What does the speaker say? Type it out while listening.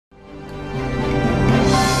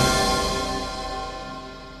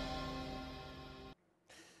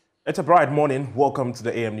It's a bright morning. Welcome to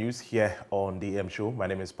the AM News here on the AM Show. My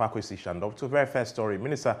name is Pakwesi Shandop. To a very first story,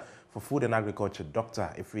 Minister for Food and Agriculture,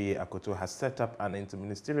 Dr. Ifeyi Akoto, has set up an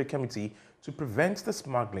inter-ministerial committee to prevent the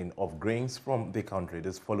smuggling of grains from the country.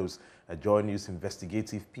 This follows a JoyNews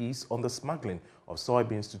investigative piece on the smuggling of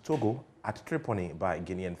soybeans to Togo at Tripoli by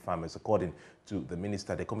Guinean farmers. According to the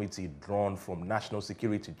minister, the committee, drawn from national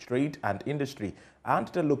security, trade and industry and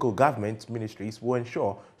the local government ministries, will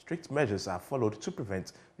ensure strict measures are followed to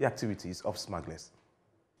prevent the activities of smugglers.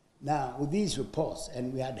 Now, with these reports,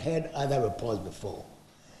 and we had heard other reports before,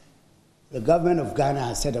 the government of Ghana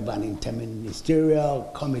has set up an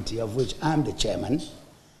inter-ministerial committee, of which I'm the chairman,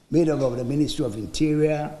 made up of the Ministry of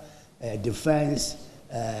Interior, Defense,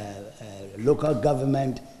 local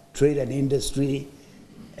government, trade and industry,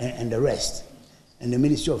 and the rest, and the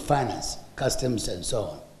Ministry of Finance, Customs, and so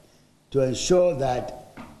on, to ensure that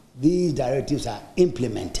these directives are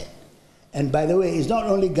implemented. And by the way, it's not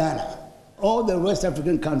only Ghana. All the West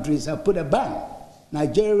African countries have put a ban.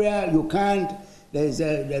 Nigeria, you can't. There's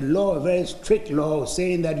a law, a very strict law,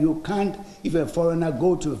 saying that you can't, if a foreigner,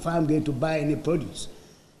 go to a farm gate to buy any produce.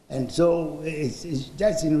 And so it's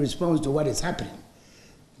just in response to what is happening.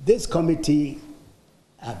 This committee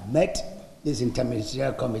have met, this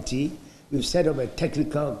interministerial committee. We've set up a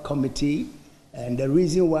technical committee. And the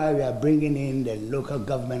reason why we are bringing in the local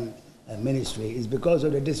government ministry is because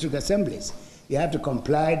of the district assemblies. You have to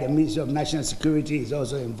comply. The Ministry of National Security is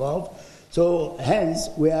also involved. So hence,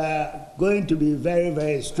 we are going to be very,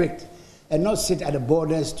 very strict and not sit at the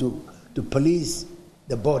borders to police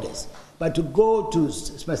the borders, but to go to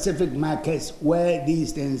specific markets where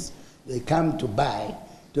these things they come to buy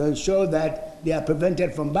to ensure that they are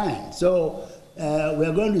prevented from buying. So we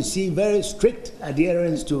are going to see very strict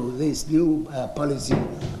adherence to this new policy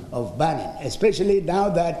of banning, especially now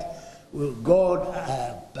that God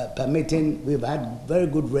permitting, we've had very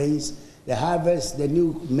good rains. The harvest, the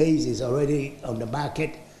new maize is already on the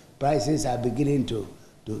market. Prices are beginning to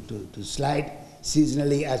slide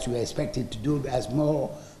seasonally, as we expected to do. As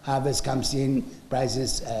more harvest comes in,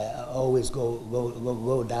 prices always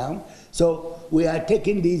go down. So we are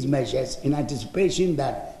taking these measures in anticipation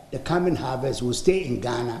that the coming harvest will stay in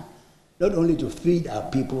Ghana, not only to feed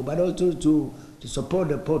our people, but also to support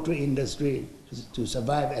the poultry industry to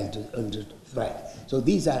survive and to thrive. So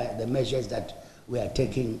these are the measures that we are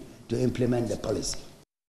taking to implement the policy.